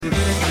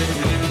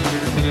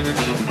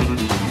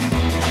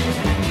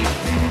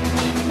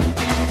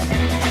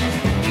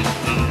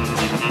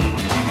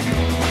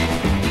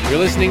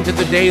listening to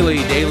the Daily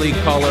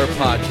Caller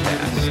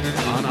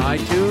podcast on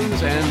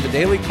iTunes and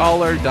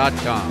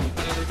thedailycaller.com.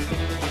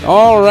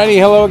 Alrighty,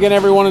 hello again,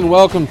 everyone, and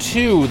welcome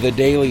to the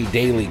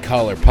Daily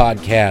Caller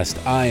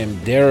podcast. I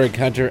am Derek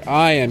Hunter.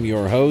 I am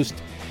your host.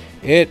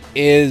 It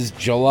is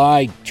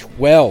July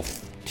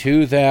 12th,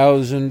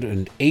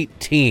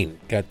 2018.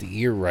 Got the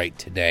year right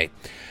today.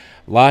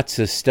 Lots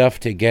of stuff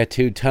to get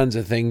to, tons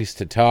of things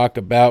to talk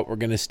about. We're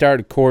going to start,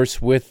 of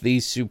course, with the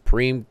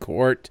Supreme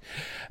Court,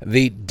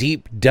 the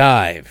deep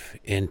dive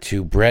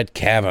into Brett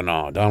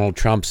Kavanaugh, Donald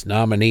Trump's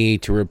nominee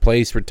to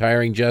replace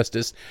retiring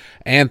Justice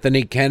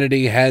Anthony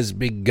Kennedy, has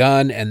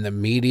begun, and the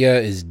media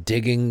is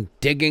digging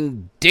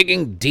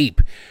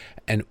deep.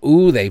 And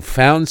they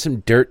found some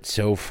dirt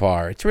so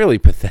far. It's really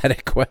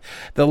pathetic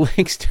the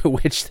lengths to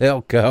which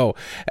they'll go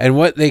and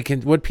what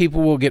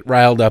people will get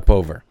riled up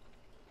over.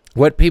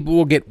 What people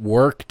will get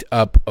worked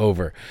up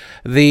over.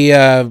 The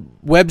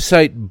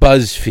website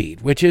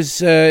BuzzFeed, which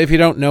is, if you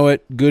don't know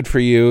it, good for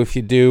you. If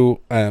you do,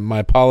 my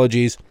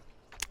apologies,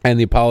 and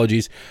the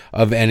apologies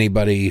of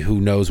anybody who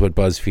knows what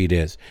BuzzFeed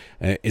is.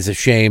 It's a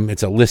shame.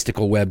 It's a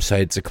listicle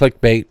website. It's a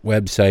clickbait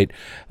website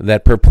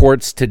that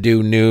purports to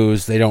do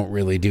news. They don't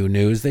really do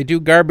news. They do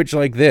garbage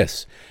like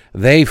this.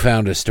 They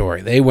found a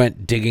story. They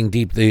went digging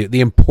deep.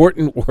 The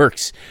important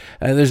works.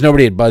 There's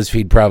nobody at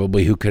BuzzFeed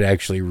probably who could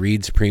actually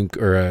read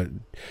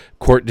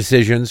court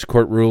decisions,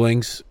 court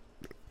rulings,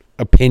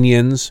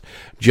 opinions.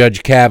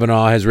 Judge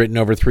Kavanaugh has written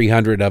over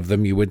 300 of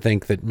them. You would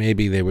think that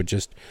maybe they would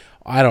just,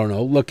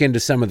 look into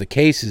some of the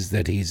cases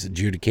that he's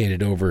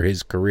adjudicated over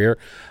his career.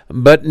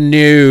 But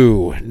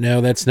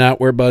no, that's not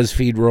where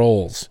BuzzFeed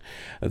rolls.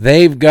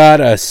 They've got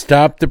a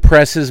stop the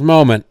presses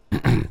moment.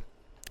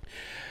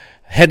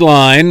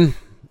 Headline,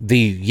 the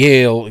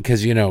Yale,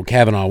 because,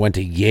 Kavanaugh went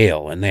to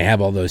Yale, and they have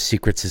all those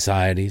secret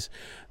societies.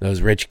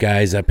 Those rich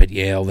guys up at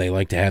Yale, they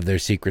like to have their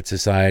secret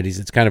societies.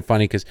 It's kind of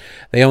funny because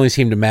they only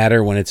seem to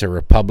matter when it's a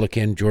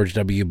Republican. George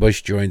W.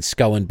 Bush joins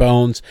Skull and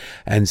Bones,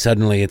 and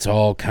suddenly it's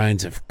all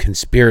kinds of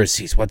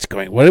conspiracies. What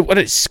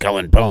is Skull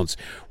and Bones?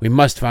 We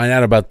must find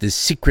out about this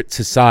secret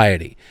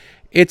society.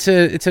 It's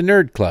a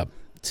nerd club.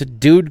 It's a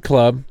dude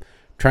club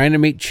trying to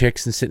meet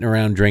chicks and sitting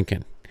around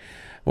drinking.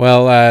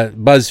 Well,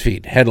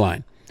 BuzzFeed,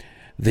 headline.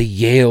 The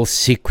Yale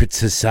secret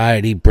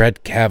society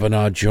Brett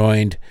Kavanaugh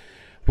joined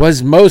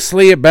was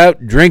mostly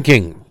about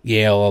drinking,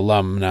 Yale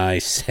alumni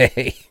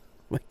say.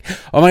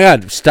 Oh my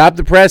God, stop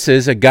the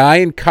presses. A guy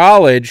in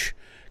college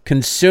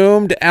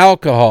consumed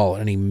alcohol,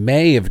 and he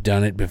may have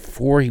done it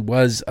before he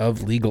was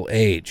of legal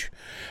age.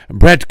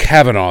 Brett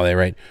Kavanaugh, they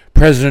write,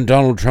 President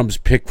Donald Trump's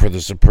pick for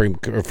the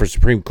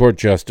Supreme Court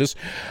justice,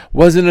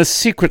 was in a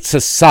secret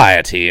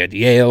society at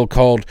Yale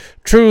called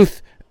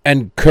Truth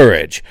and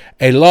Courage,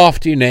 a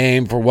lofty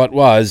name for what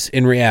was,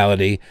 in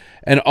reality,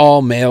 an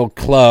all-male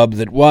club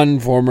that one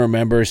former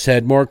member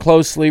said more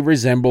closely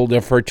resembled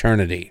a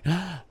fraternity.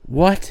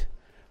 What?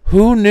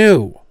 Who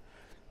knew?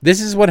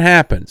 This is what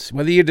happens.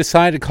 Whether you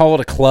decide to call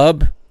it a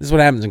club, this is what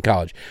happens in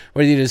college.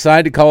 Whether you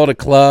decide to call it a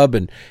club,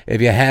 and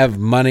if you have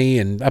money,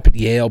 and up at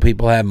Yale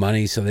people have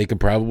money so they can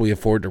probably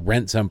afford to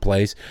rent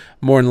someplace,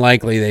 more than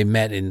likely they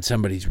met in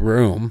somebody's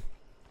room,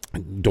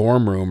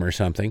 dorm room or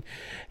something.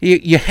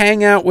 You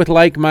hang out with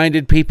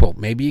like-minded people.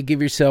 Maybe you give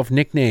yourself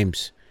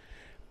nicknames.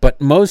 But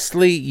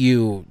mostly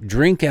you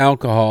drink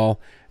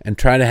alcohol and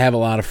try to have a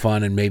lot of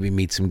fun and maybe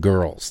meet some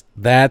girls.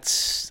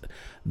 That's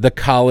the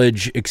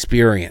college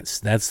experience.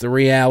 That's the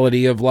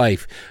reality of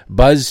life.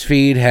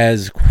 BuzzFeed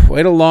has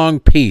quite a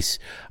long piece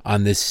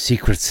on this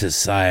secret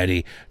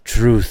society,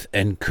 Truth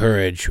and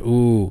Courage.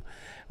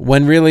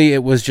 When really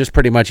it was just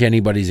pretty much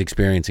anybody's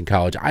experience in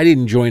college. I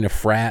didn't join a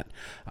frat.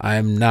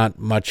 I'm not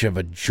much of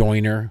a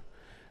joiner,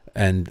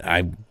 and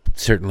I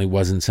certainly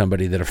wasn't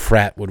somebody that a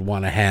frat would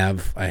want to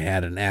have. I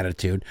had an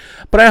attitude.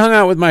 But I hung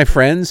out with my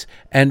friends,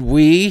 and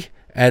we,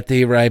 at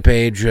the ripe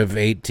age of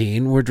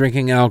 18, were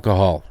drinking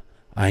alcohol.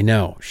 I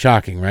know,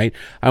 shocking, right?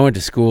 I went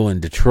to school in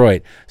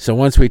Detroit, so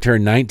once we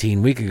turned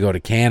 19, we could go to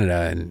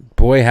Canada, and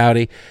boy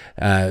howdy,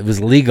 it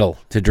was legal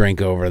to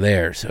drink over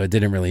there, so it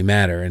didn't really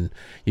matter. And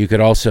you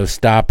could also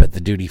stop at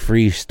the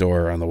duty-free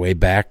store on the way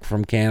back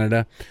from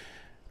Canada.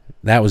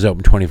 That was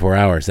open 24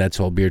 hours. That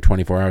sold beer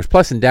 24 hours.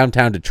 Plus, in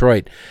downtown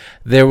Detroit,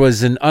 there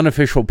was an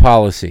unofficial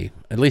policy.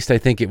 At least I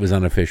think it was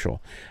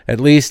unofficial. At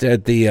least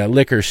at the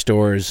liquor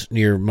stores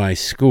near my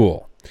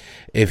school.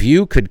 If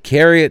you could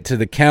carry it to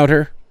the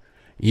counter,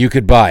 you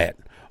could buy it.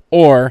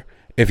 Or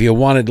if you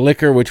wanted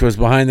liquor, which was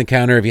behind the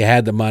counter, if you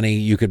had the money,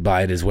 you could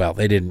buy it as well.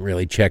 They didn't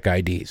really check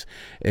IDs.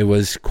 It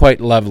was quite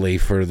lovely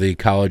for the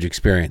college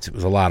experience. It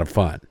was a lot of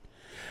fun.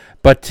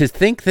 But to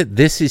think that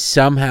this is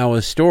somehow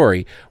a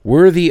story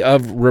worthy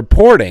of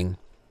reporting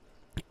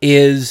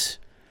is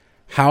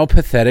how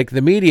pathetic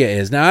the media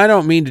is. Now, I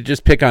don't mean to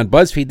just pick on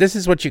BuzzFeed. This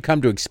is what you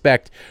come to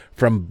expect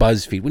from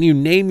BuzzFeed. When you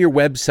name your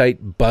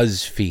website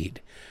BuzzFeed,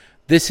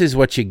 this is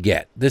what you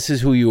get. This is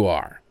who you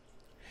are.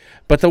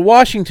 But the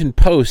Washington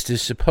Post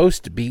is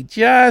supposed to be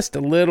just a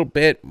little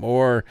bit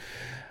more,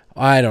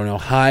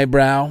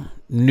 highbrow,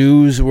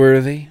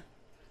 newsworthy.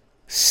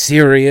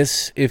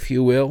 serious, if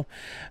you will.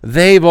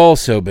 They've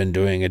also been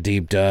doing a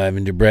deep dive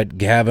into Brett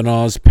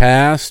Kavanaugh's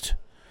past,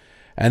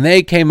 and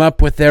they came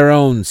up with their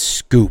own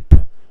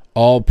scoop.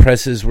 All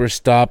presses were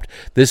stopped.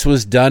 This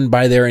was done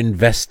by their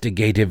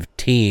investigative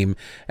team,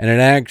 and it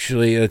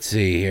actually, let's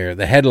see here,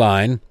 the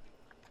headline: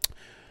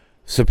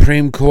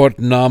 Supreme Court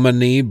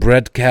nominee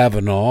Brett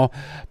Kavanaugh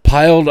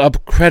piled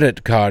up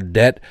credit card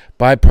debt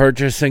by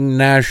purchasing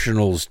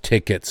Nationals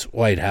tickets,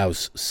 White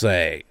House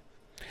says,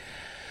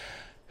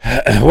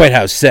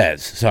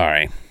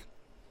 sorry.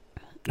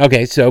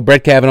 Okay, so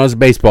Brett Kavanaugh's a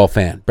baseball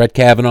fan. Brett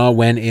Kavanaugh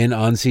went in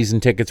on season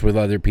tickets with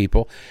other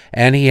people,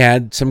 and he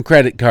had some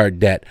credit card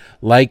debt,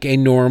 like a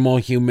normal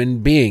human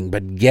being.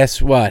 But guess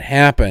what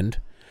happened?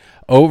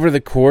 Over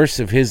the course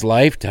of his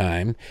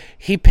lifetime,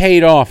 he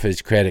paid off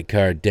his credit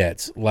card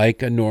debts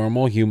like a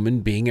normal human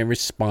being, a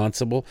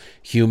responsible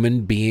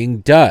human being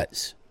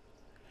does.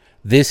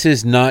 This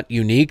is not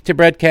unique to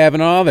Brett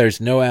Kavanaugh. There's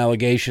no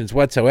allegations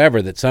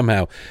whatsoever that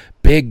somehow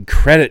Big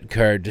Credit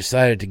Card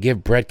decided to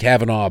give Brett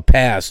Kavanaugh a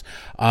pass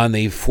on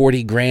the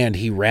 $40,000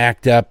 he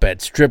racked up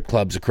at strip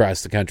clubs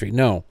across the country.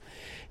 No,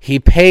 he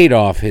paid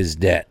off his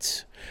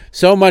debts.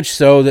 So much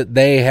so that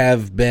they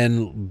have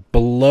been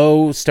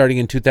below, starting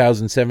in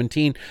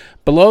 2017,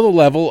 below the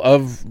level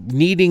of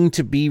needing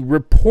to be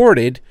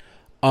reported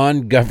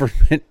on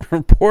government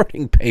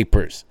reporting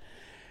papers.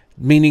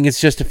 Meaning it's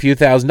just a few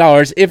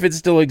 $1,000s if it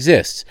still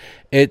exists.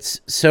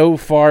 It's so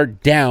far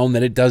down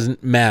that it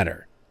doesn't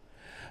matter.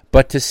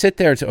 But to sit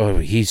there and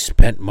say, he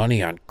spent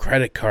money on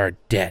credit card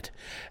debt,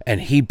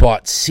 and he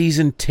bought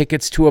season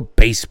tickets to a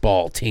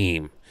baseball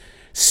team.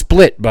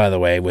 Split, by the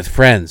way, with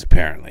friends,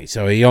 apparently.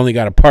 So he only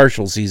got a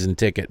partial season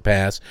ticket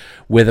pass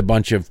with a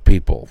bunch of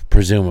people,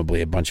 presumably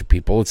a bunch of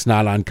people. It's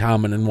not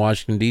uncommon in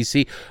Washington,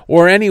 D.C.,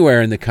 or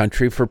anywhere in the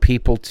country for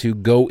people to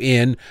go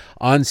in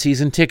on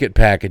season ticket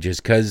packages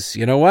because,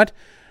 you know what?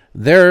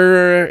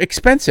 They're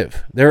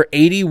expensive. There are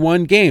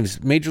 81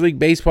 games. Major League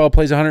Baseball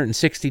plays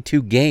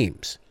 162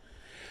 games.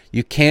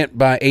 You can't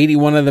buy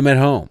 81 of them at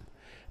home.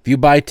 If you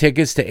buy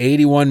tickets to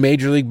 81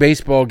 Major League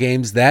Baseball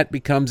games, that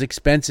becomes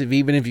expensive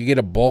even if you get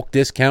a bulk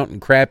discount and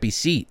crappy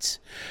seats.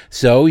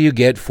 So you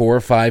get 4 or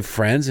 5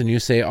 friends and you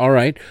say, all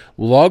right,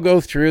 we'll all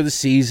go through the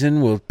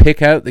season, we'll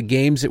pick out the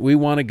games that we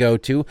want to go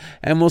to,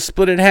 and we'll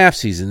split it half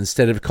season.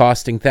 Instead of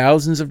costing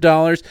thousands of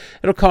dollars,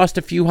 it'll cost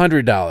a few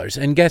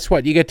 $100s. And guess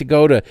what? You get to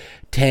go to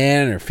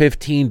 10 or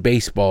 15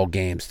 baseball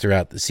games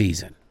throughout the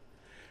season.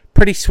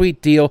 Pretty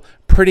sweet deal,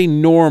 pretty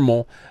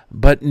normal,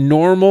 but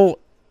normal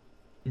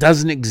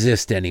doesn't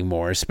exist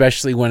anymore,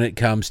 especially when it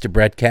comes to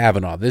Brett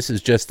Kavanaugh. This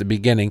is just the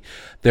beginning.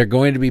 They're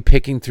going to be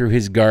picking through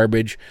his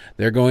garbage.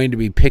 They're going to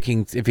be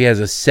picking, if he has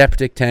a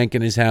septic tank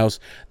in his house,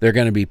 they're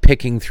going to be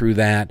picking through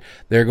that.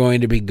 They're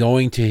going to be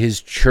going to his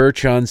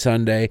church on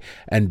Sunday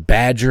and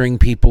badgering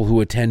people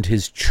who attend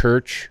his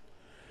church,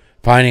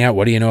 finding out,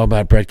 what do you know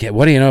about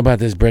what do you know about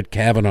this Brett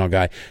Kavanaugh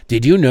guy?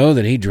 Did you know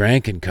that he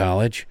drank in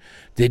college?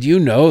 Did you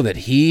know that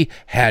he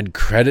had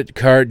credit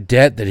card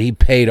debt that he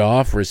paid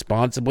off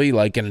responsibly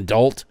like an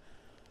adult?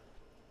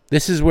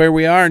 This is where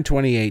we are in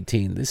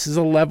 2018. This is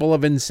a level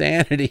of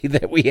insanity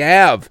that we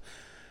have.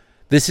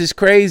 This is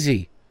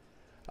crazy.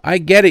 I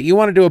get it. You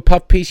want to do a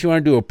puff piece, you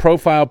want to do a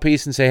profile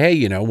piece and say, hey,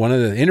 you know, one of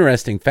the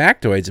interesting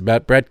factoids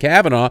about Brett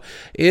Kavanaugh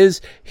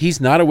is he's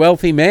not a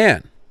wealthy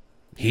man.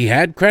 He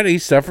had credit. He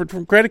suffered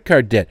from credit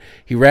card debt.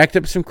 He racked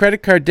up some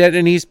credit card debt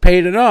and he's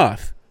paid it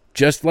off,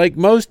 just like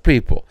most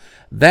people.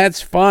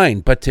 That's fine,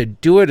 but to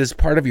do it as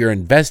part of your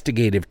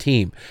investigative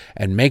team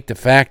and make the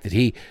fact that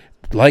he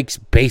likes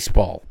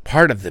baseball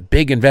part of the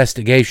big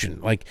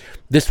investigation, like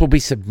this will be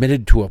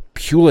submitted to a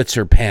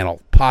Pulitzer panel,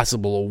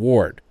 possible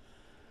award.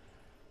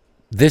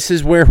 This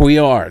is where we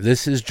are.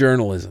 This is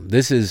journalism.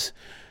 This is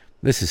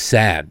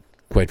sad,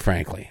 quite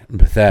frankly, and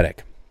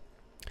pathetic.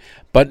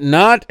 But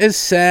not as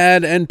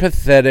sad and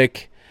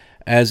pathetic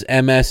as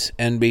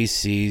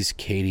MSNBC's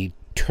Katie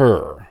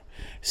Tur.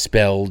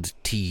 Spelled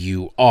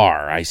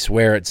T-U-R. I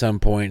swear at some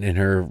point in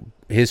her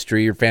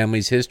history, her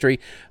family's history,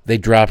 they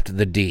dropped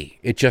the D.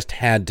 It just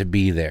had to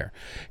be there.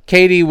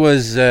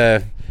 Katie's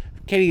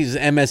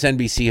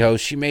MSNBC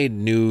host. She made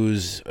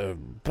news,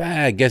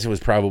 I guess it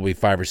was probably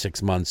 5 or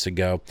 6 months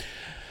ago,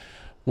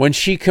 when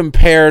she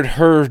compared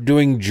her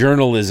doing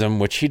journalism,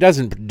 which she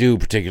doesn't do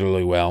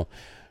particularly well,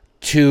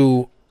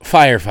 to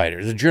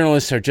firefighters. The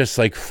journalists are just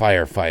like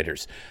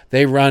firefighters.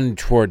 They run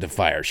toward the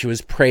fire. She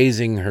was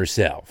praising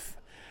herself.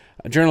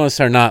 Journalists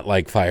are not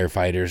like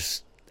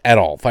firefighters at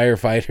all.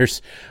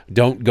 Firefighters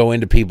don't go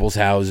into people's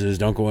houses,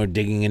 don't go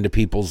digging into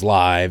people's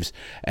lives,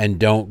 and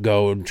don't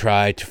go and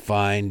try to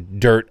find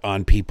dirt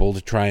on people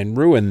to try and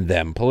ruin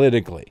them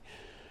politically.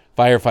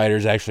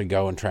 Firefighters actually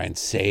go and try and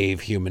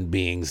save human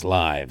beings'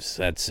 lives.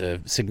 That's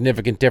a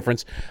significant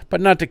difference,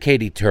 but not to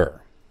Katie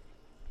Tur.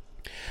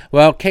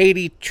 Well,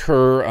 Katie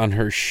Tur on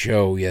her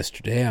show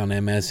yesterday on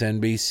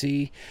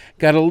MSNBC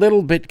got a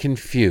little bit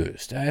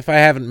confused. If I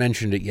haven't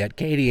mentioned it yet,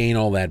 Katie ain't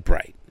all that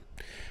bright.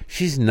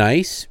 She's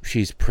nice,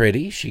 she's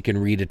pretty, she can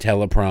read a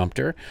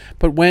teleprompter,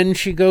 but when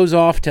she goes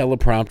off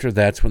teleprompter,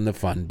 that's when the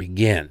fun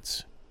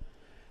begins.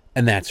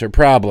 And that's her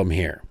problem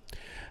here.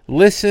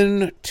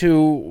 Listen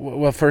to,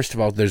 well, first of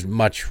all, there's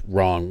much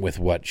wrong with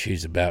what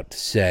she's about to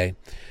say.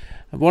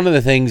 One of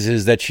the things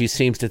is that she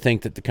seems to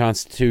think that the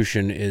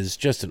Constitution is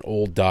just an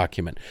old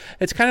document.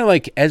 It's kind of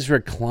like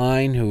Ezra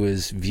Klein, who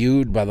is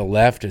viewed by the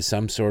left as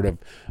some sort of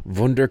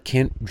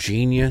wunderkind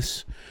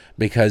genius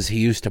because he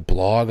used to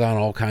blog on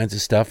all kinds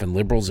of stuff and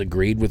liberals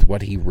agreed with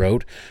what he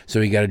wrote.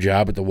 So he got a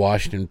job at the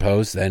Washington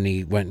Post. Then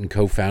he went and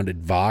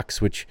co-founded Vox,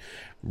 which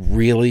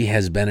really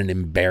has been an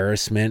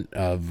embarrassment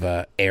of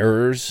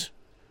errors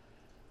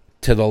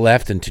to the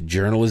left and to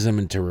journalism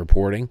and to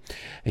reporting.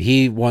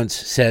 He once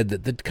said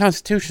that the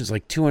Constitution is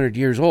like 200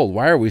 years old.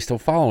 Why are we still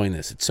following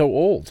this? It's so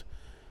old.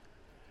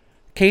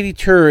 Katie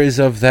Tur is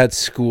of that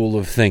school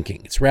of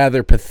thinking. It's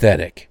rather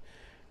pathetic.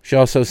 She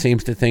also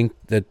seems to think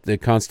that the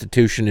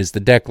Constitution is the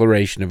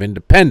Declaration of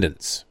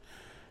Independence.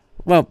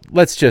 Well,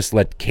 let's just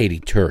let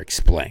Katie Tur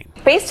explain.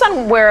 Based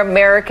on where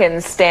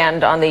Americans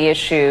stand on the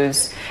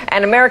issues,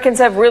 and Americans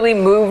have really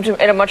moved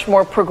in a much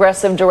more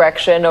progressive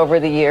direction over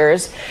the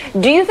years,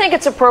 do you think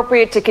it's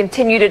appropriate to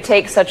continue to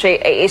take such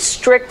a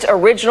strict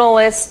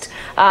originalist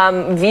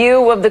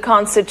view of the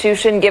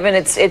Constitution, given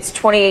it's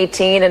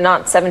 2018 and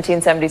not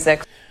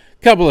 1776?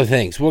 Couple of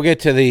things. We'll get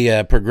to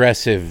the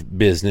progressive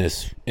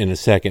business in a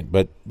second,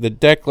 but the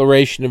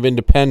Declaration of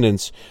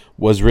Independence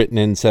was written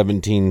in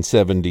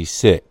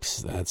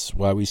 1776. That's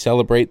why we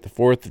celebrate the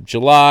 4th of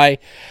July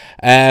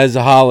as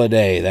a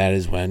holiday. That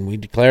is when we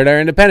declared our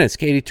independence.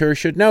 Katie Tur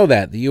should know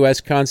that. The U.S.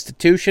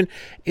 Constitution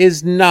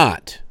is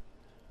not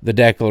the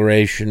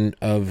Declaration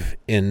of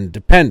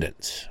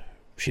Independence.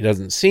 She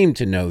doesn't seem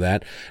to know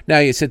that. Now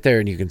you sit there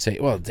and you can say,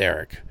 well,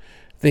 Derek,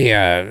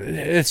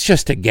 it's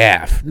just a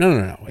gaffe.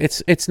 No.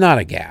 It's not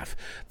a gaffe.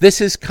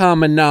 This is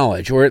common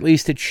knowledge, or at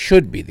least it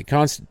should be. The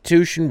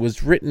Constitution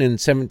was written in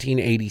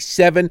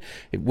 1787.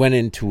 It went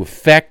into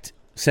effect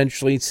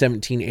essentially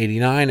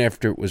 1789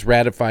 after it was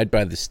ratified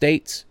by the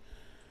states.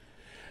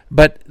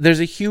 But there's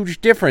a huge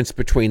difference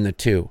between the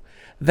two.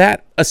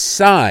 That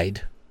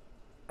aside,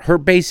 her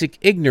basic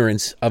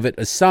ignorance of it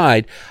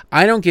aside,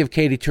 I don't give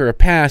Katie Tur a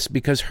pass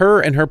because her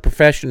and her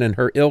profession and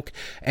her ilk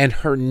and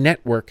her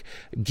network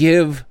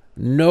give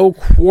no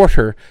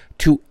quarter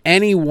to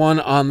anyone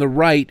on the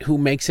right who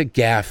makes a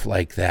gaffe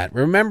like that.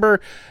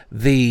 Remember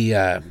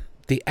the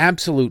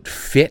absolute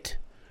fit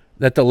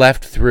that the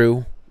left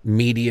threw,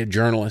 media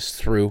journalists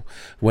threw,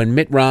 when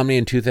Mitt Romney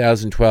in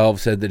 2012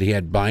 said that he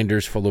had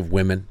binders full of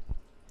women.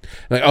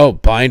 Like, oh,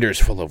 binders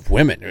full of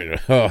women.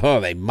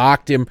 Oh, they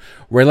mocked him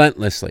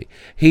relentlessly.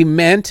 He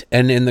meant,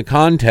 and in the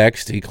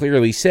context, he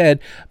clearly said,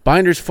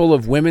 binders full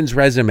of women's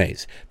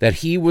resumes, that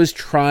he was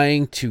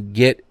trying to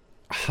get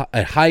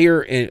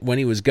hire, when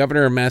he was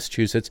governor of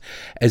Massachusetts,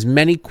 as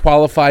many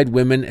qualified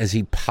women as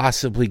he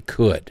possibly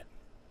could.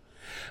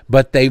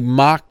 But they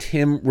mocked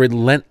him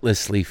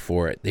relentlessly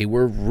for it. They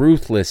were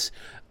ruthless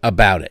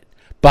about it.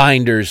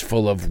 Binders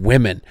full of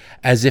women,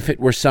 as if it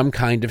were some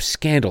kind of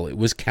scandal. It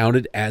was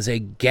counted as a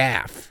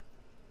gaffe.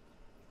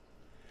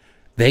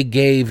 They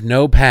gave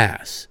no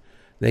pass.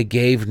 They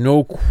gave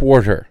no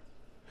quarter.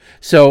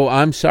 So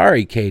I'm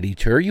sorry, Katie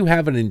Tur, you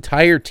have an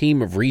entire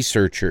team of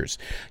researchers.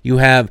 You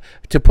have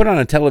to put on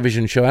a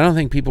television show. I don't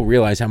think people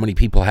realize how many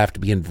people have to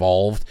be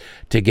involved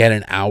to get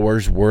an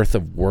hour's worth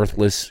of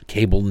worthless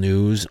cable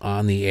news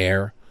on the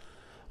air.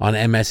 On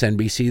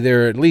MSNBC,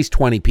 there are at least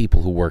 20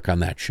 people who work on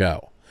that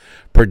show.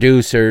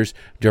 Producers,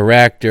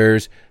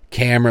 directors,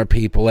 camera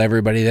people,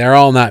 everybody, they're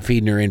all not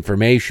feeding her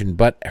information,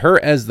 but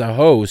her as the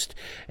host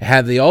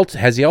has the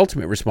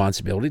ultimate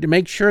responsibility to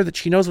make sure that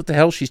she knows what the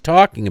hell she's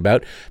talking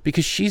about,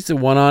 because she's the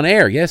one on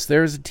air. Yes,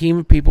 there's a team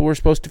of people who are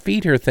supposed to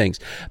feed her things,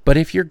 but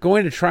if you're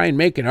going to try and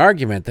make an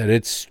argument that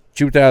it's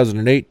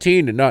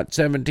 2018 and not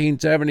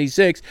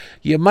 1776,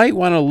 you might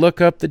want to look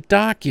up the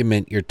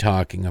document you're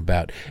talking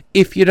about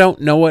if you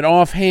don't know it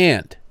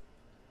offhand.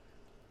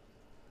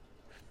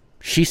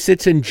 She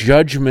sits in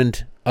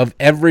judgment of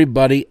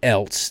everybody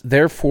else.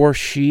 Therefore,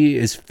 she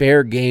is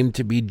fair game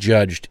to be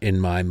judged in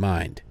my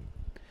mind.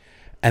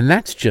 And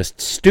that's just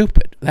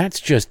stupid. That's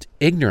just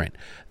ignorant.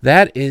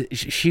 That is,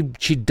 she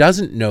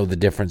doesn't know the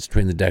difference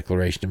between the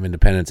Declaration of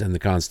Independence and the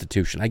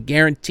Constitution. I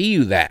guarantee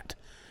you that.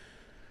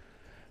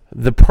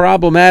 The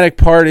problematic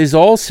part is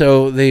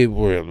also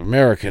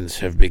Americans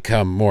have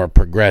become more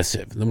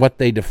progressive. And what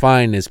they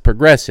define as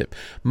progressive.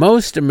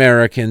 Most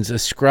Americans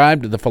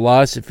ascribe to the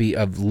philosophy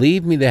of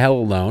leave me the hell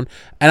alone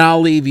and I'll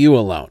leave you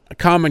alone. A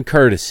common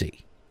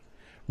courtesy.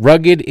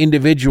 Rugged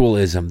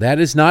individualism. That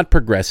is not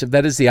progressive.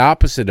 That is the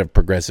opposite of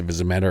progressive,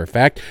 as a matter of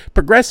fact.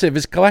 Progressive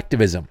is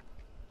collectivism.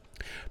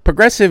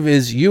 Progressive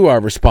is you are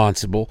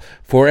responsible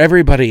for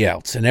everybody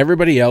else, and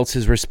everybody else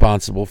is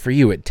responsible for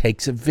you. It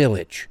takes a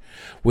village.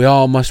 We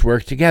all must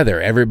work together.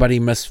 Everybody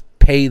must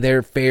pay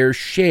their fair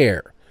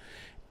share.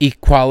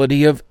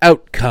 Equality of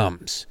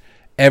outcomes.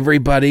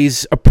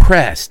 Everybody's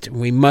oppressed.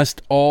 We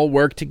must all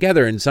work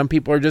together, and some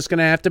people are just going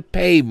to have to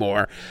pay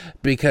more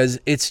because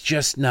it's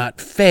just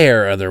not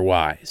fair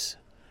otherwise.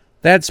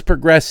 That's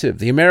progressive.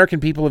 The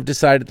American people have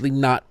decidedly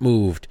not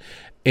moved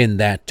in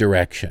that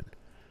direction.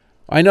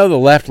 I know the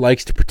left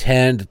likes to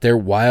pretend that they're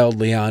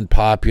wildly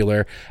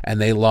unpopular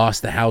and they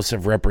lost the House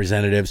of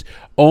Representatives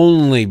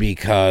only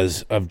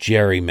because of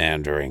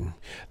gerrymandering.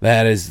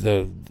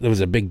 There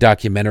was a big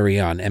documentary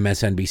on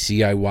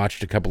MSNBC I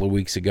watched a couple of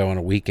weeks ago on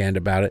a weekend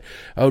about it.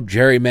 Oh,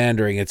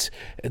 gerrymandering,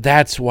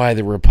 that's why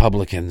the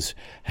Republicans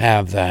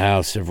have the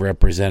House of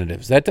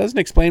Representatives. That doesn't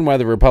explain why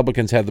the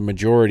Republicans have the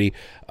majority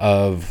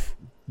of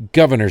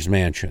governor's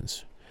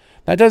mansions.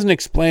 That doesn't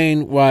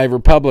explain why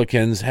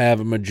Republicans have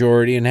a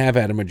majority and have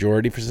had a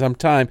majority for some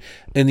time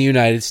in the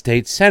United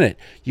States Senate.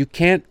 You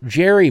can't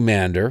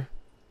gerrymander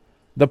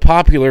the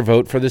popular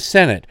vote for the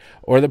Senate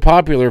or the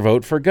popular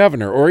vote for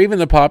governor or even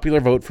the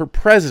popular vote for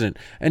president.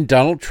 And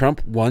Donald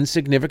Trump won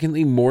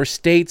significantly more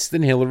states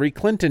than Hillary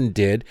Clinton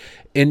did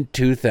in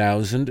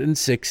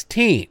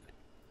 2016.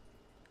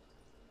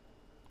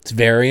 It's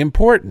very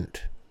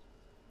important,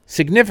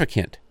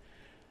 significant.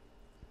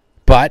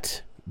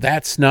 But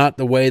that's not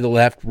the way the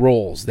left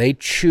rolls. They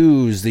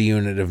choose the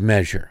unit of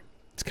measure.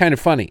 It's kind of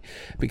funny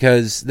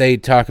because they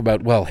talk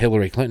about, well,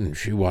 Hillary Clinton,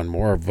 she won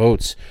more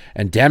votes,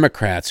 and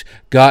Democrats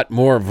got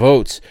more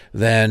votes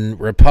than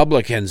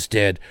Republicans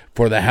did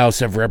for the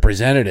House of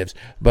Representatives.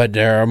 But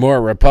there are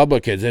more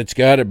Republicans. It's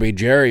got to be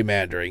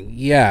gerrymandering.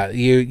 Yeah,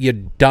 you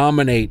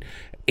dominate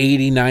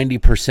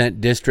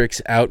 80-90%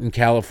 districts out in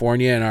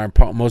California in our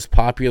most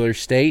popular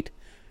state,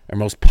 our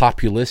most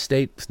populous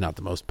state. It's not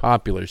the most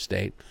popular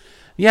state.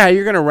 Yeah,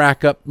 you're going to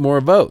rack up more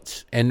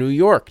votes. And New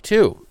York,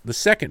 too, the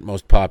second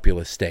most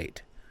populous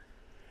state.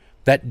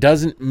 That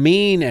doesn't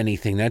mean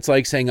anything. That's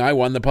like saying I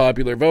won the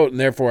popular vote and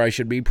therefore I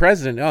should be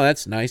president. Oh,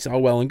 that's nice.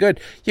 All well and good.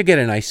 You get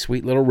a nice,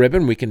 sweet little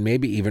ribbon. We can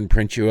maybe even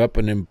print you up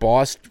an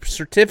embossed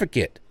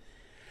certificate.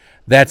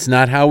 That's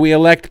not how we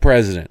elect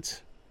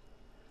presidents.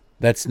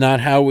 That's not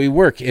how we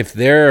work. If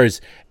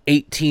there's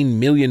 18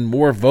 million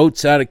more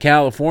votes out of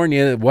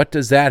California, what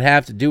does that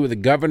have to do with a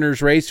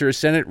governor's race or a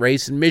Senate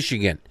race in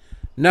Michigan?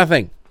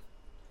 Nothing.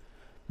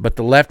 But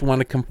the left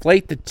want to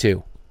conflate the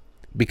two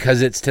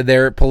because it's to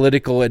their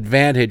political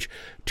advantage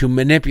to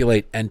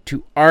manipulate and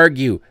to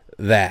argue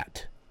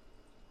that.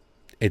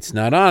 It's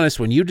not honest.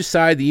 When you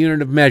decide the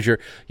unit of measure,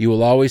 you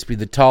will always be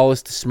the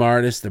tallest, the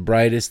smartest, the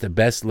brightest, the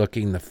best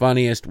looking, the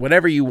funniest,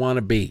 whatever you want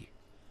to be.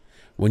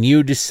 When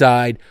you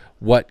decide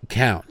what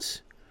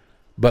counts.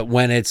 But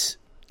when it's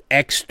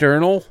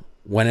external,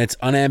 when it's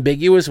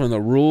unambiguous, when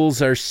the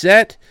rules are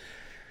set,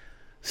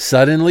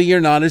 suddenly you're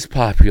not as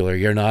popular,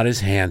 you're not as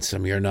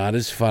handsome, you're not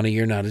as funny,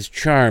 you're not as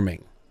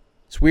charming.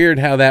 It's weird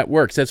how that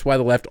works. That's why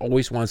the left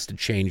always wants to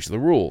change the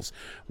rules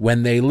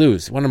when they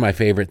lose. One of my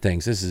favorite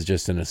things, this is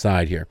just an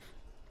aside here,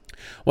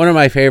 one of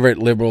my favorite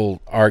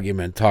liberal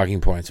argument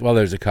talking points, well,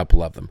 there's a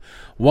couple of them.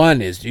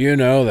 One is, do you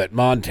know that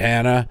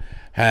Montana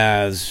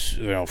has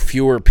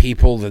fewer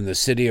people than the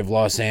city of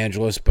Los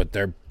Angeles, but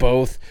they're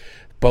both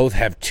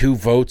have 2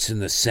 votes in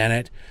the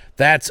Senate?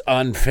 That's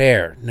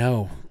unfair.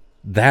 No,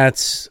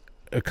 that's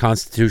a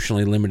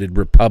constitutionally limited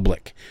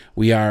republic.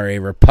 We are a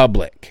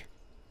republic.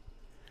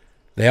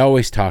 They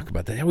always talk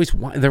about that. They always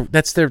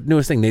that's their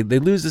newest thing. They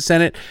lose the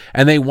Senate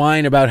and they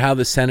whine about how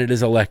the Senate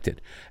is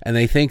elected. And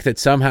they think that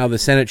somehow the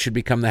Senate should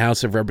become the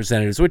House of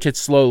Representatives, which it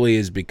slowly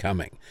is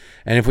becoming.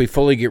 And if we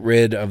fully get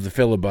rid of the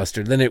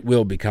filibuster, then it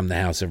will become the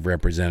House of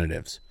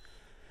Representatives.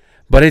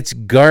 But it's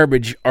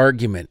garbage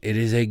argument. It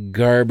is a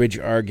garbage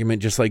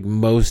argument, just like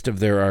most of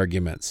their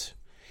arguments.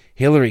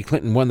 Hillary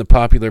Clinton won the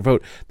popular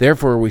vote,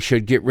 therefore we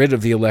should get rid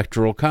of the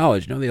Electoral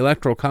College. No, the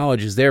Electoral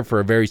College is there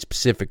for a very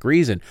specific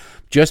reason.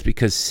 Just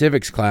because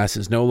civics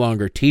classes no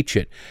longer teach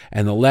it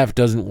and the left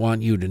doesn't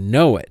want you to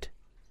know it.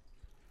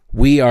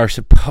 We are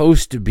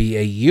supposed to be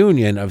a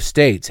union of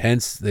states,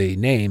 hence the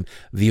name,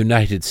 the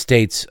United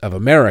States of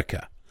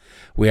America.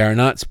 We are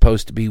not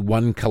supposed to be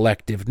one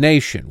collective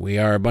nation. We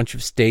are a bunch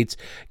of states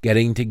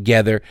getting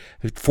together,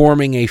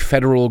 forming a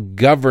federal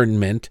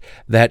government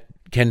that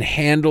can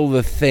handle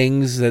the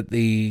things that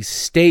the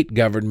state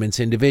governments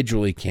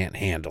individually can't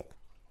handle.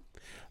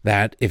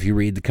 That, if you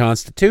read the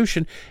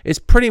Constitution, is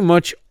pretty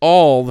much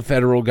all the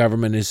federal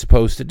government is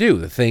supposed to do,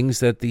 the things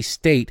that the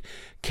state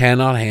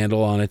cannot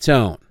handle on its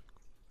own.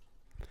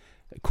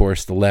 Of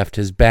course, the left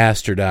has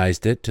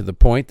bastardized it to the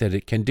point that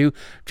it can do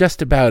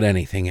just about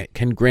anything. It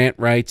can grant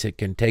rights, it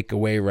can take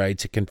away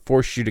rights, it can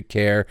force you to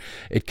care,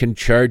 it can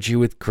charge you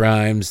with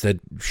crimes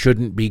that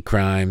shouldn't be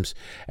crimes,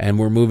 and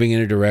we're moving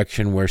in a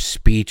direction where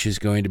speech is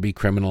going to be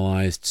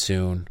criminalized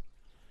soon.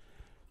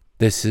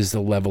 This is the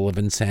level of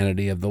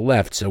insanity of the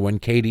left. So when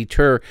Katie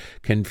Tur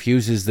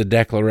confuses the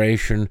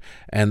Declaration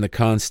and the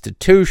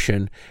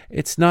Constitution,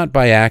 it's not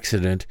by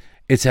accident,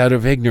 it's out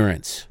of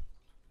ignorance.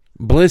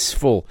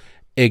 Blissful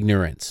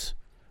ignorance.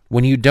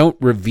 When you don't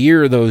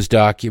revere those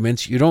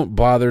documents, you don't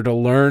bother to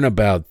learn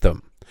about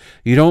them.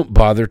 You don't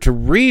bother to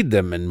read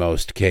them in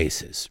most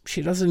cases.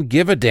 She doesn't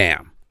give a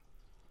damn.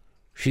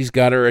 She's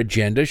got her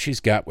agenda. She's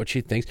got what she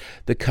thinks.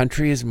 The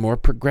country is more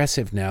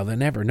progressive now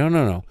than ever.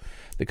 No.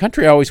 The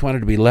country always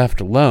wanted to be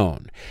left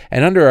alone.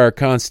 And under our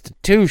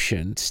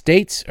Constitution,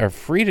 states are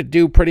free to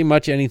do pretty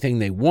much anything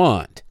they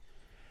want.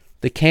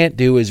 they can't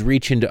do is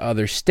reach into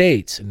other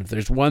states. And if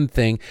there's one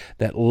thing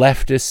that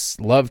leftists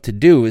love to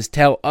do is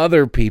tell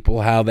other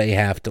people how they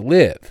have to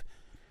live.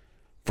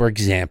 For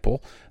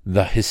example,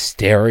 the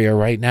hysteria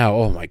right now.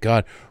 Oh, my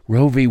God,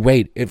 Roe v.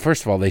 Wade.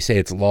 First of all, they say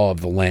it's law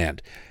of the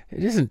land.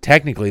 It isn't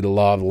technically the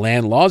law of the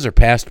land. Laws are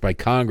passed by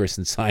Congress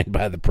and signed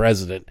by the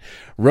president.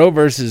 Roe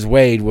versus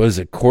Wade was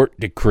a court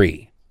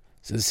decree.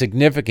 It's a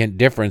significant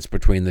difference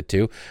between the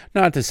two,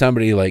 not to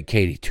somebody like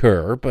Katie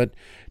Tur, but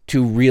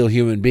to real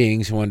human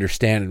beings who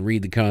understand and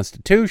read the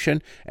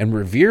Constitution and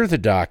revere the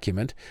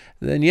document.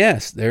 Then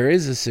yes, there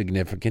is a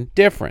significant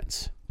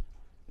difference.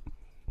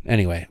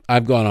 Anyway,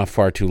 I've gone off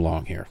far too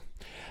long here,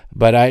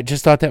 but I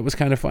just thought that was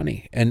kind of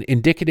funny and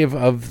indicative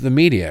of the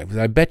media.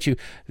 I bet you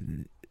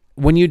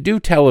when you do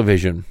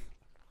television,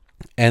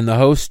 and the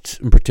hosts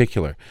in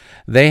particular,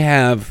 they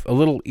have a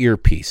little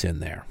earpiece in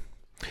there,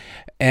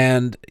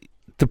 and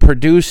the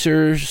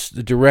producers,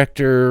 the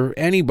director,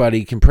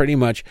 anybody can pretty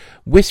much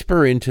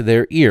whisper into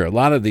their ear. A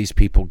lot of these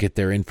people get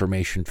their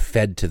information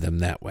fed to them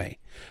that way.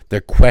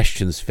 Their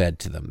questions fed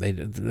to them.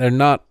 They're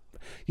not.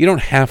 You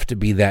don't have to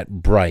be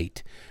that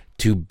bright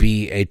to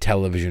be a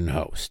television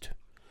host.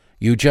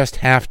 You just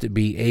have to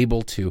be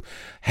able to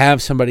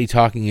have somebody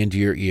talking into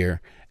your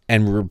ear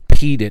and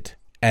repeat it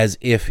as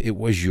if it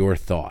was your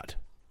thought.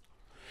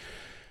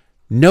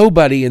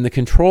 Nobody in the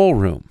control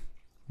room,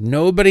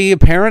 nobody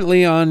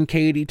apparently on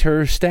Katie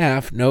Tur's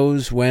staff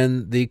knows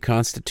when the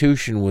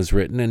Constitution was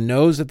written and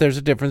knows that there's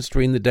a difference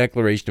between the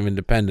Declaration of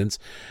Independence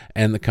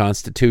and the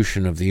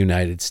Constitution of the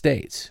United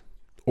States.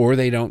 Or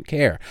they don't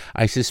care.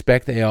 I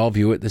suspect they all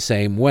view it the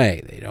same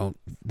way.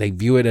 They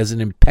view it as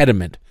an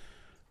impediment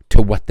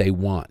to what they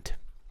want.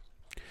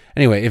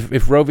 Anyway,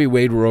 if Roe v.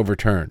 Wade were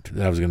overturned,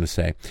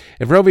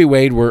 if Roe v.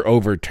 Wade were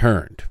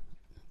overturned,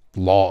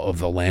 law of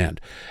the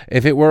land,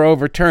 if it were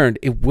overturned,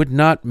 it would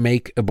not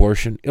make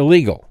abortion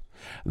illegal.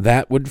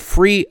 That would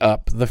free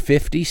up the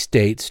 50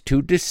 states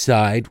to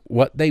decide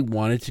what they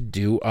wanted to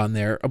do on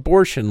their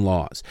abortion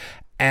laws,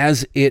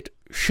 as it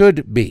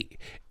should be.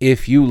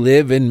 If you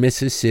live in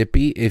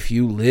Mississippi, if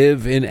you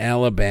live in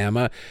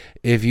Alabama,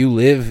 if you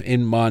live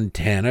in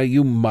Montana,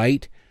 you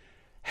might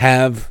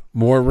have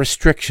more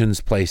restrictions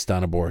placed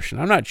on abortion.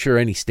 I'm not sure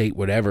any state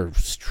would ever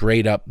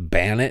straight up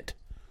ban it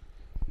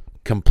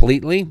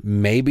completely.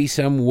 Maybe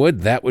some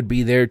would. That would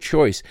be their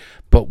choice.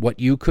 But what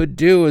you could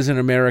do as an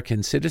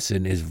American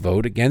citizen is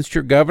vote against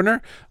your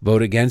governor,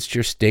 vote against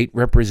your state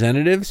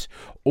representatives,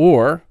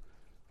 or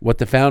what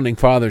the Founding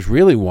Fathers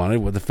really wanted,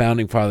 what the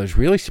Founding Fathers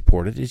really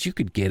supported, is you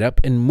could get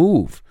up and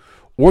move,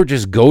 or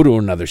just go to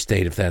another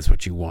state if that's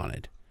what you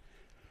wanted.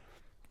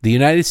 The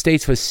United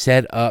States was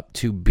set up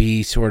to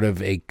be sort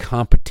of a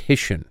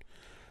competition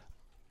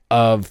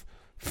of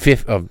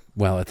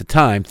at the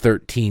time,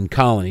 13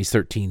 colonies,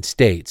 13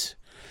 states.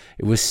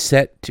 It was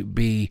set to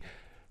be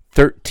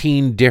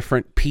 13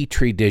 different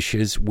petri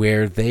dishes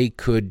where they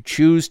could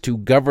choose to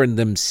govern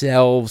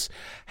themselves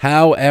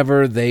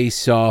however they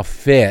saw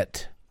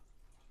fit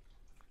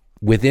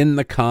within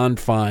the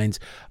confines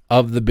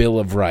of the Bill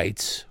of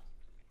Rights.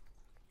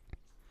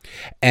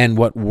 And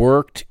what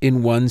worked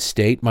in one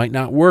state might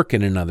not work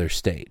in another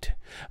state.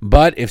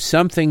 But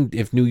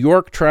if New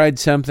York tried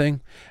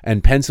something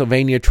and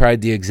Pennsylvania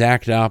tried the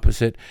exact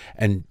opposite,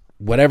 and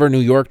whatever New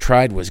York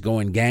tried was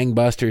going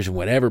gangbusters and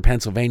whatever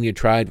Pennsylvania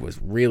tried was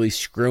really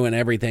screwing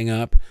everything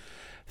up,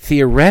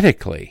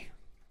 theoretically,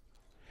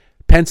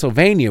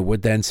 Pennsylvania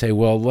would then say,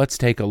 well, let's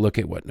take a look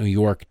at what New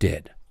York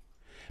did.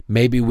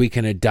 Maybe we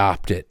can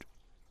adopt it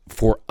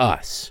for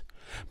us.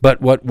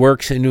 But what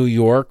works in New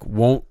York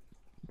won't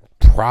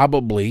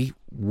probably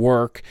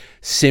work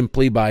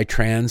simply by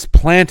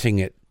transplanting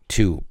it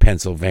to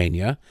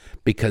Pennsylvania,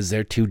 because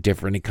they're two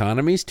different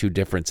economies, two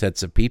different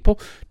sets of people,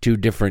 two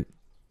different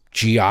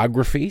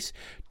geographies,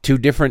 two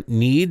different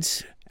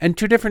needs, and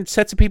two different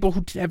sets of people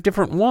who have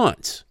different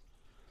wants.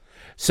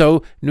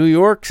 So New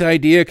York's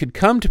idea could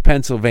come to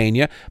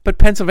Pennsylvania, but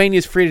Pennsylvania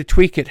is free to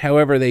tweak it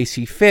however they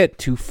see fit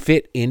to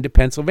fit into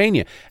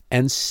Pennsylvania,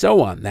 and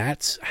so on.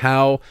 That's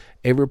how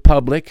a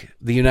republic,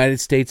 the United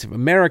States of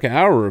America,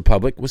 our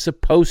republic, was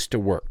supposed to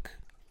work.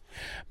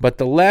 But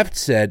the left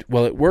said,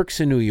 well, it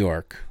works in New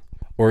York,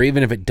 or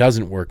even if it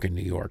doesn't work in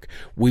New York,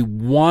 we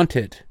want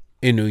it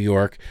in New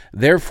York,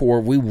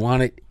 therefore we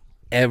want it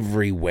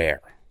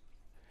everywhere.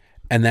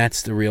 And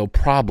that's the real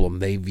problem.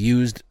 They've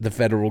used the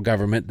federal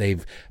government,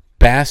 they've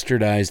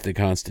bastardized the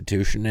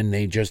Constitution, and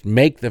they just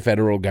make the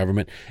federal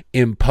government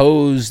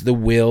impose the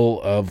will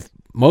of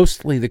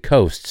mostly the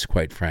coasts,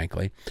 quite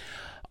frankly,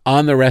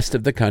 on the rest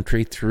of the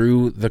country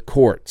through the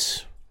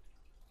courts,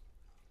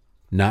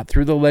 not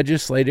through the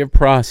legislative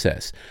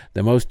process.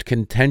 The most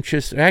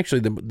contentious,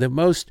 actually the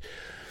most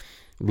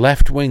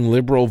left-wing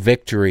liberal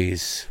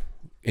victories,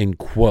 in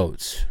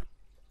quotes,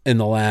 in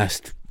the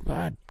last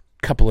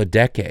couple of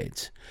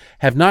decades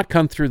have not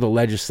come through the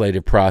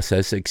legislative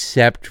process,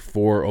 except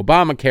for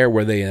Obamacare,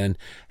 where they then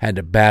had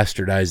to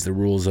bastardize the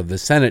rules of the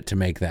Senate to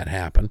make that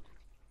happen.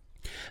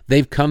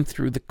 They've come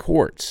through the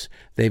courts.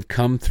 They've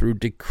come through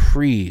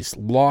decrees,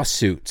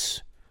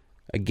 lawsuits.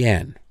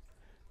 Again,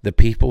 the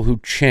people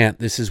who chant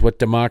this is what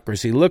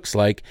democracy looks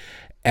like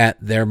at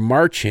their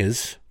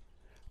marches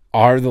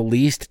are the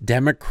least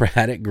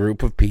democratic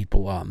group of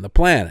people on the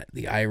planet.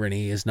 The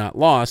irony is not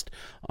lost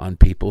on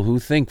people who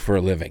think for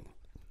a living.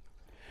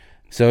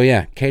 So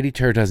yeah, Katie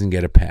Tur doesn't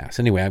get a pass.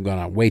 Anyway, I've gone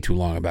on way too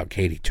long about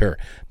Katie Tur.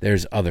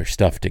 There's other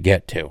stuff to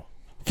get to.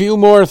 Few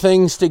more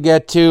things to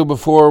get to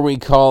before we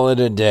call it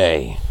a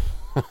day.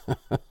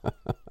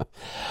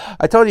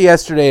 I told you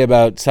yesterday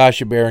about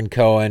Sacha Baron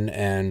Cohen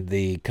and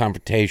the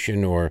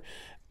confrontation or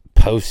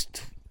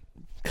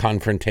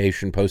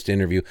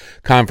post-interview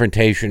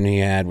confrontation he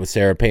had with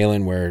Sarah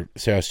Palin, where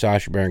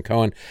Sacha Baron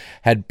Cohen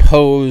had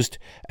posed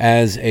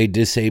as a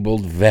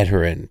disabled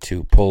veteran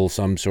to pull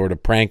some sort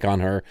of prank on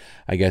her.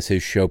 I guess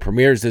his show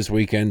premieres this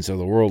weekend, so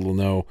the world will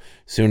know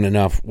soon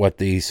enough what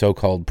the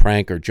so-called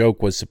prank or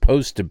joke was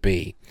supposed to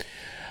be.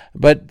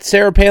 But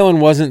Sarah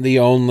Palin wasn't the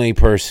only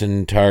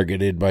person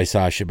targeted by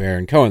Sacha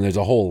Baron Cohen. There's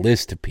a whole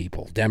list of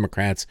people,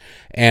 Democrats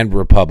and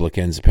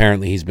Republicans.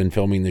 Apparently, he's been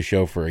filming the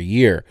show for a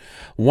year.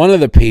 One of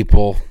the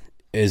people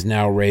is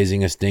now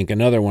raising a stink.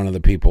 Another one of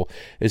the people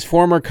is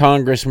former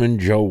Congressman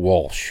Joe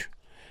Walsh.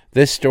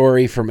 This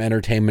story from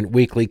Entertainment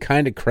Weekly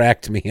kind of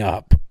cracked me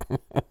up.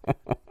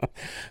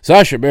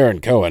 Sacha Baron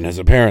Cohen has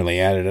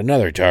apparently added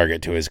another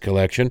target to his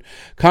collection.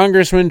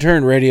 Congressman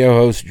turned radio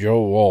host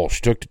Joe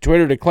Walsh took to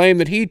Twitter to claim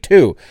that he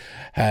too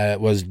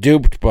was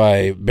duped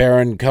by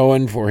Baron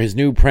Cohen for his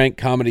new prank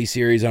comedy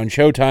series on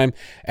Showtime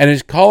and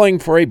is calling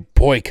for a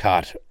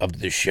boycott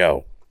of the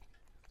show.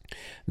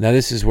 Now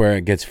this is where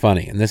it gets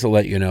funny, and this will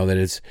let you know that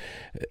it's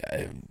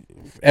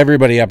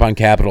everybody up on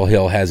Capitol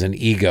Hill has an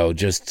ego,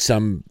 just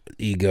some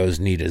egos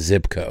need a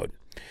zip code.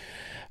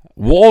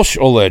 Walsh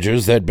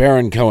alleges that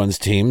Baron Cohen's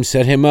team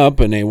set him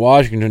up in a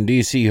Washington,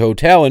 D.C.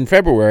 hotel in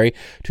February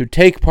to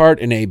take part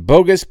in a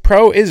bogus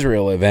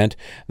pro-Israel event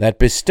that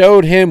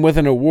bestowed him with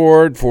an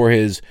award for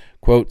his,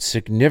 quote,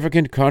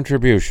 significant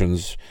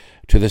contributions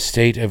to the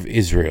state of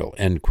Israel,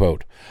 end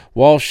quote.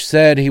 Walsh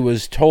said he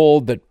was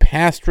told that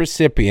past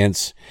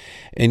recipients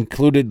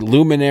included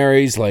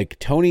luminaries like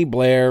Tony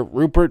Blair,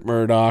 Rupert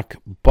Murdoch,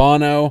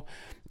 Bono,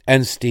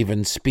 and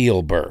Steven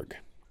Spielberg.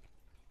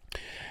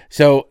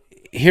 So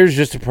here's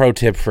just a pro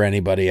tip for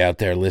anybody out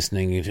there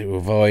listening to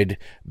avoid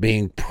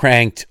being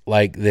pranked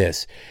like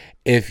this.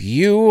 If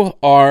you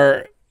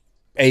are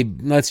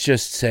let's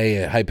just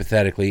say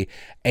hypothetically,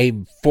 a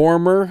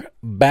former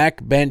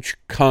backbench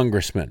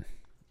congressman,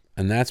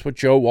 and that's what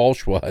Joe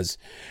Walsh was,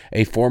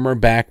 a former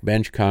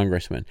backbench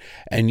congressman,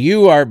 and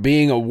you are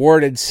being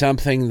awarded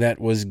something that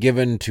was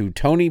given to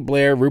Tony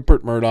Blair,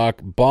 Rupert Murdoch,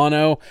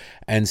 Bono,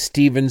 and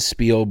Steven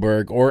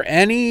Spielberg, or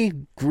any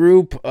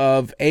group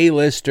of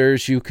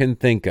A-listers you can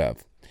think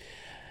of.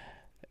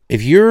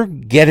 If you're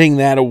getting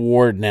that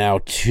award now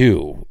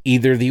too,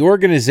 either the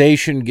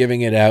organization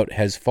giving it out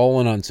has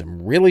fallen on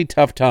some really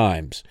tough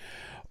times,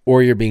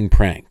 or you're being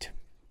pranked.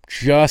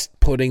 Just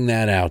putting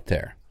that out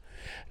there.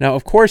 Now,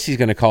 of course he's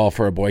going to call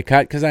for a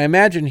boycott, because I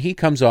imagine he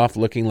comes off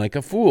looking like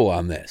a fool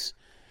on this.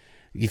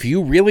 If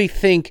you really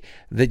think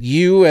that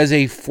you, as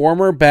a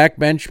former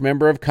backbench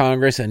member of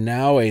Congress and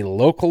now a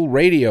local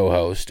radio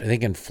host, I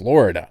think in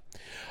Florida,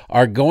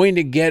 are going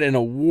to get an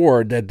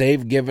award that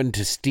they've given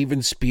to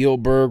Steven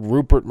Spielberg,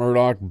 Rupert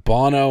Murdoch,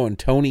 Bono, and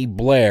Tony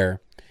Blair,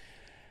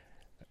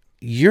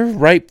 you're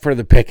ripe for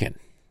the picking.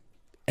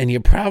 And you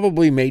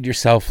probably made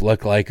yourself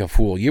look like a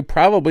fool. You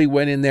probably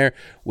went in there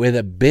with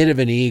a bit of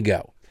an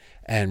ego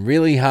and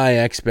really high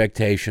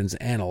expectations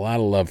and a lot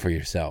of love for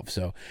yourself.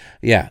 So,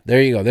 yeah,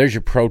 there you go. There's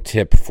your pro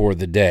tip for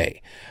the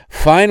day.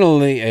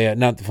 Finally,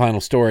 not the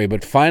final story,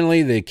 but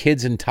finally the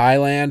kids in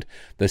Thailand,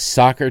 the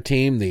soccer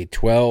team, the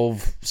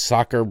 12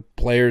 soccer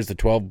players, the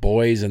 12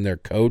 boys and their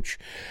coach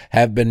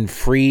have been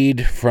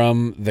freed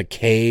from the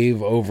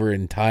cave over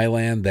in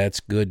Thailand. That's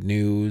good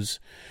news.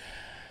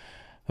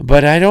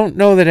 But I don't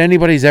know that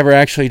anybody's ever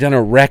actually done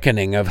a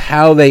reckoning of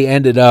how they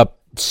ended up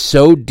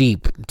so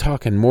deep, I'm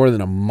talking more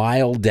than a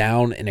mile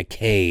down in a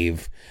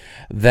cave,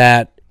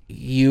 that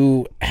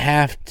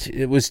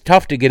it was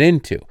tough to get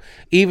into.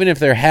 Even if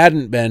there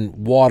hadn't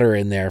been water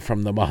in there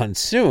from the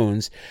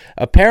monsoons,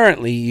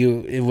 apparently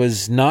it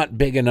was not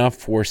big enough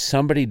for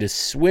somebody to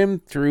swim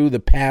through the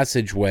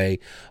passageway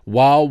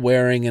while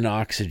wearing an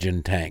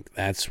oxygen tank.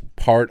 That's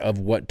part of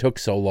what took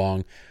so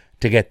long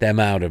to get them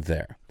out of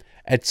there.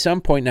 At some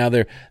point now,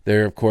 there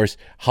are, of course,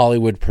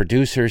 Hollywood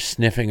producers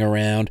sniffing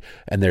around,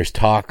 and there's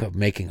talk of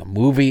making a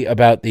movie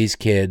about these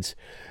kids.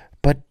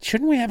 But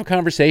shouldn't we have a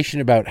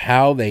conversation about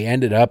how they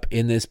ended up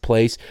in this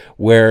place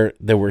where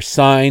there were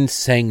signs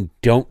saying,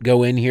 don't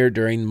go in here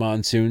during the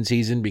monsoon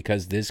season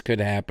because this could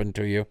happen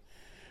to you?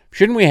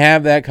 Shouldn't we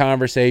have that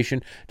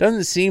conversation?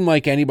 Doesn't seem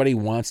like anybody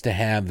wants to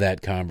have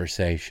that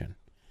conversation.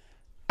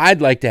 I'd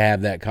like to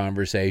have that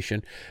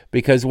conversation,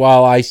 because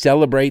while I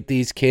celebrate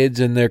these kids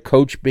and their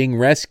coach being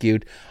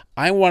rescued,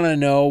 I want to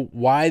know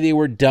why they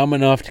were dumb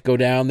enough to go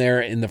down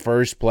there in the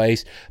first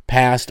place,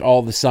 past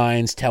all the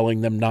signs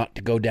telling them not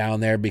to go down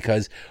there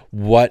because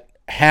what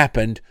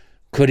happened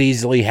could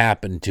easily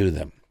happen to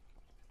them.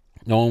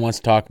 No one wants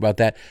to talk about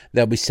that.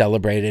 They'll be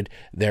celebrated.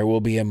 There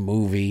will be a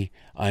movie.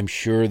 I'm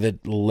sure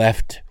that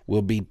left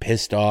will be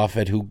pissed off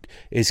at who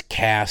is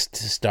cast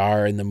to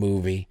star in the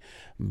movie.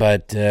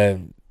 But,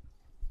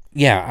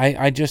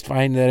 I just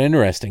find that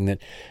interesting that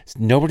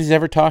nobody's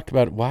ever talked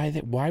about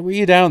why were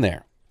you down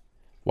there?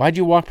 Why'd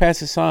you walk past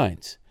the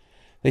signs?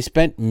 They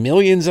spent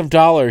millions of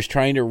dollars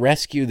trying to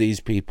rescue these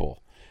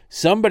people.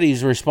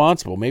 Somebody's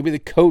responsible. Maybe the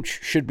coach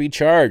should be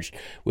charged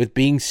with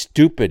being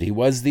stupid. He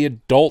was the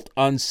adult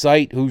on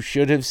site who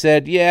should have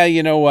said, yeah,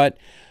 you know what?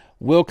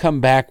 We'll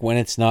come back when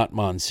it's not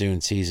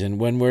monsoon season,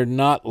 when we're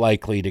not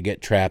likely to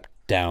get trapped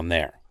down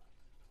there.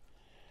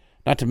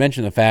 Not to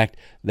mention the fact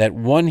that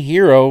one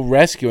hero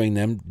rescuing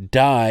them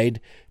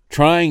died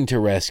trying to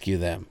rescue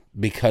them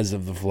because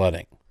of the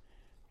flooding.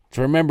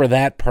 So remember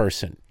that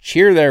person.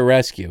 Cheer their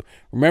rescue.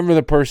 Remember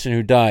the person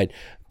who died.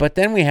 But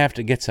then we have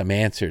to get some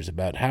answers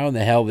about how in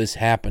the hell this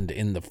happened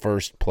in the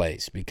first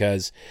place,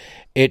 because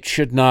it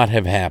should not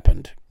have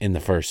happened in the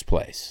first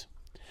place.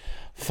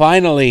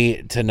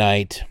 Finally,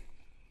 tonight,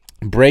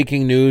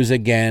 breaking news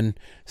again.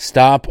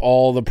 Stop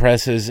all the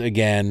presses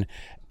again.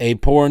 A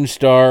porn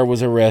star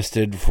was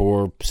arrested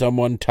for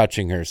someone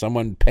touching her,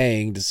 someone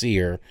paying to see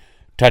her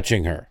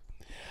touching her.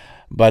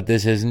 But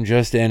this isn't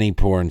just any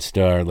porn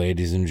star,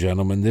 ladies and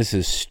gentlemen. This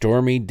is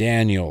Stormy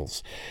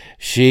Daniels.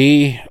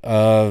 She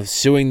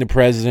suing the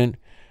president.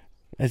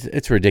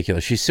 It's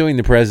ridiculous. She's suing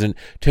the president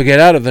to get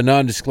out of the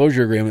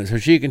non-disclosure agreement so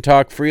she can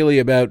talk freely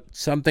about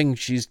something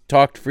she's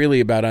talked freely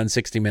about on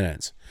 60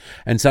 Minutes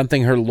and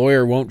something her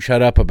lawyer won't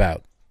shut up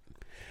about.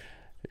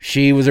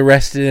 She was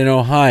arrested in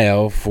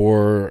Ohio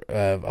for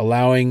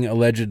allowing,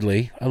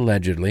 allegedly,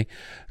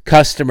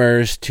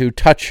 customers to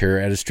touch her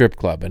at a strip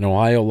club. And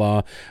Ohio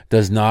law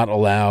does not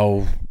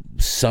allow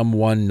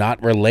someone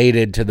not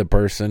related to the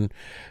person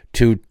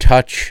to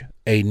touch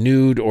a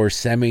nude or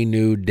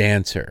semi-nude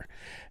dancer.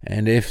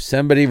 And if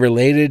somebody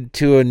related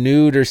to a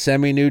nude or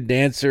semi-nude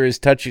dancer is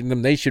touching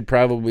them, they should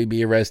probably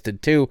be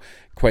arrested too,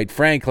 quite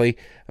frankly.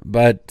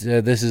 But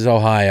this is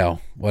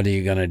Ohio. What are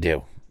you going to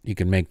do? You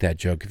can make that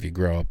joke if you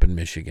grow up in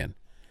Michigan.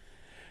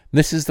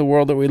 This is the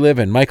world that we live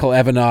in. Michael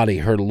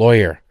Avenatti, her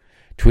lawyer,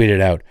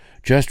 tweeted out,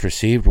 just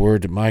received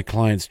word that my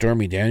client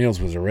Stormy Daniels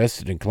was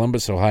arrested in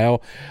Columbus,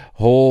 Ohio,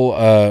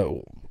 while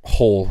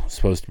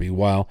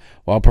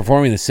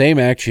performing the same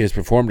act she has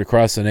performed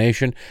across the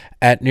nation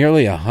at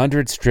nearly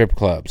 100 strip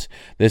clubs.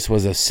 This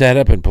was a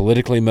setup and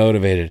politically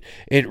motivated.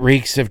 It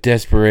reeks of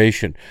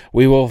desperation.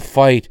 We will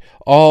fight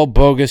all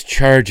bogus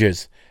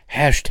charges.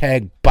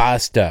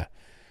 #Basta.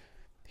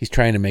 He's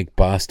trying to make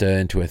Basta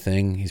into a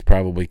thing. He's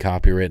probably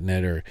copywritten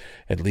it or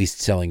at least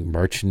selling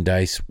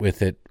merchandise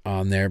with it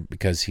on there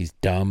because he's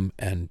dumb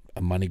and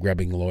a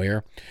money-grubbing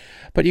lawyer.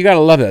 But you got to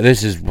love that.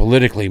 This is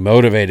politically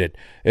motivated.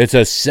 It's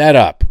a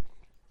setup.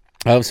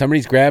 Oh, if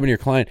somebody's grabbing your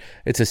client,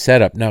 it's a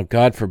setup. Now,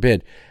 God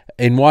forbid.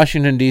 In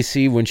Washington,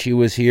 D.C., when she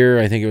was here,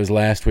 I think it was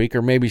last week,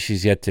 or maybe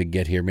she's yet to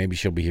get here. Maybe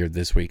she'll be here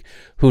this week.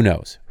 Who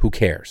knows? Who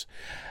cares?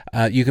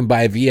 You can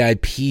buy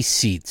VIP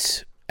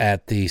seats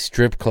at the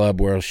strip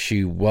club where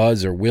she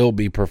was or will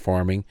be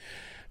performing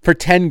for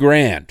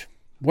 $10,000.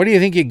 What do you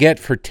think you get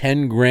for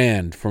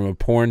 $10,000 from a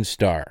porn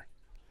star?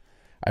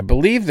 I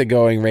believe the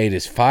going rate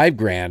is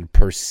 $5,000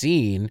 per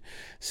scene.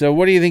 So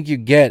what do you think you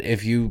get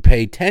if you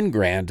pay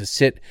 $10,000 to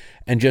sit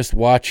and just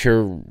watch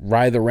her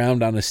writhe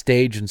around on a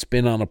stage and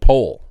spin on a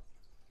pole?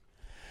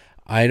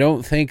 I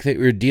don't think that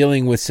you're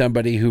dealing with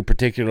somebody who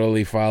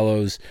particularly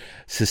follows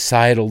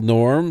societal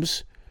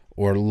norms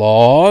or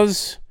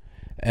laws.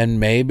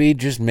 And maybe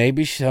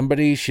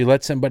she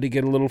let somebody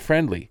get a little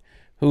friendly.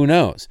 Who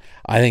knows?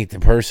 I think the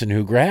person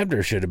who grabbed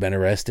her should have been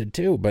arrested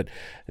too. But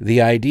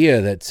the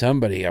idea that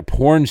somebody, a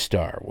porn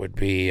star, would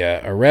be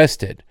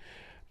arrested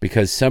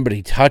because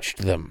somebody touched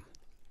them,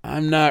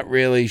 I'm not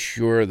really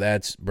sure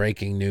that's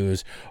breaking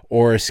news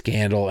or a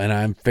scandal. And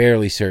I'm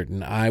fairly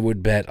certain I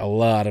would bet a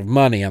lot of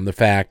money on the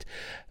fact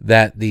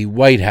that the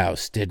White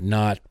House did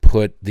not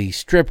put the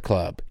strip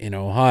club in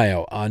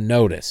Ohio on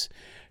notice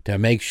to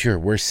make sure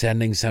we're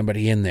sending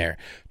somebody in there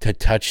to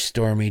touch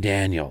Stormy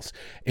Daniels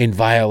in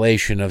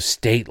violation of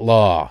state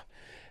law,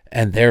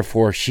 and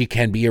therefore she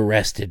can be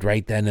arrested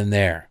right then and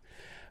there.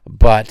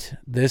 But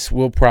this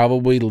will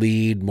probably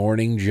lead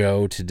Morning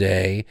Joe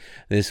today.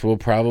 This will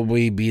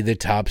probably be the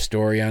top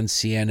story on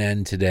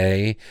CNN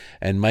today,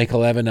 and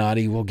Michael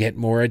Avenatti will get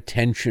more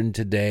attention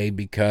today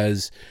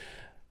because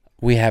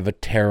we have a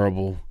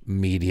terrible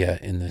media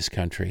in this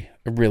country,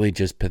 a really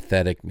just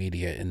pathetic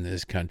media in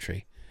this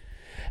country.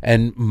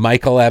 And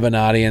Michael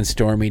Avenatti and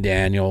Stormy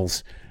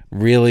Daniels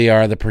really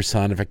are the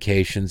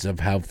personifications of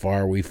how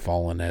far we've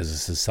fallen as a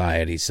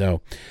society.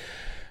 So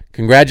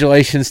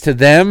congratulations to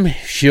them.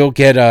 She'll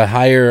get a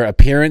higher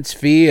appearance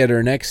fee at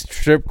her next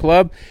strip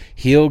club.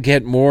 He'll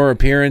get more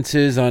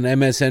appearances on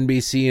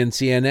MSNBC and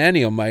CNN.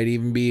 He might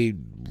even be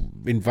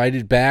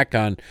invited back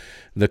on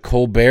the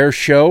Colbert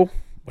Show,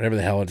 whatever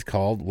the hell it's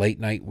called, Late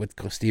Night with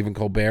Stephen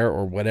Colbert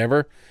or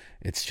whatever.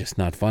 It's just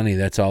not funny.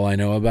 That's all I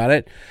know about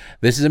it.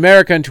 This is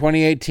America in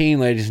 2018,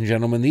 ladies and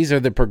gentlemen. These are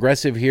the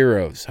progressive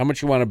heroes. How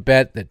much you want to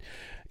bet that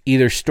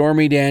either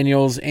Stormy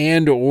Daniels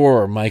and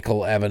or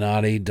Michael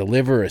Avenatti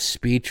deliver a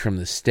speech from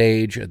the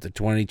stage at the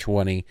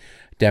 2020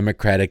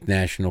 Democratic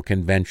National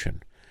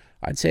Convention.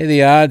 I'd say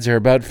the odds are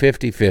about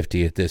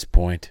 50-50 at this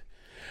point.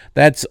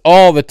 That's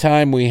all the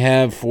time we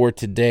have for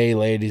today,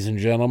 ladies and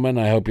gentlemen.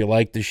 I hope you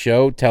like the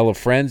show. Tell a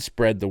friend,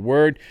 spread the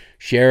word,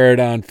 share it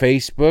on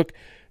Facebook,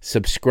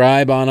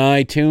 subscribe on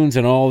iTunes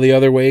and all the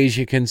other ways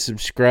you can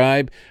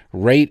subscribe.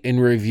 Rate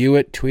and review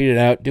it, tweet it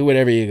out, do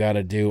whatever you got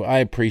to do. I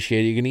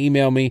appreciate it. You can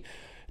email me,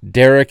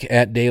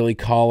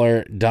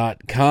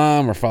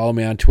 Derek@dailycaller.com, or follow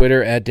me on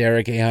Twitter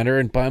 @DerekA Hunter,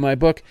 and buy my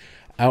book,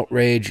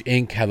 Outrage,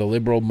 Inc., How the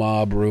Liberal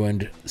Mob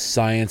Ruined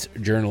Science,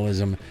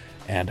 Journalism,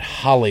 and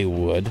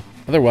Hollywood.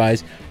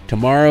 Otherwise,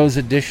 tomorrow's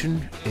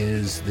edition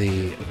is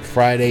the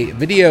Friday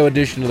video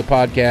edition of the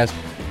podcast.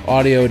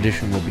 Audio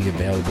edition will be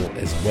available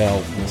as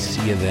well. We'll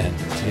see you then.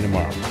 See you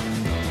tomorrow.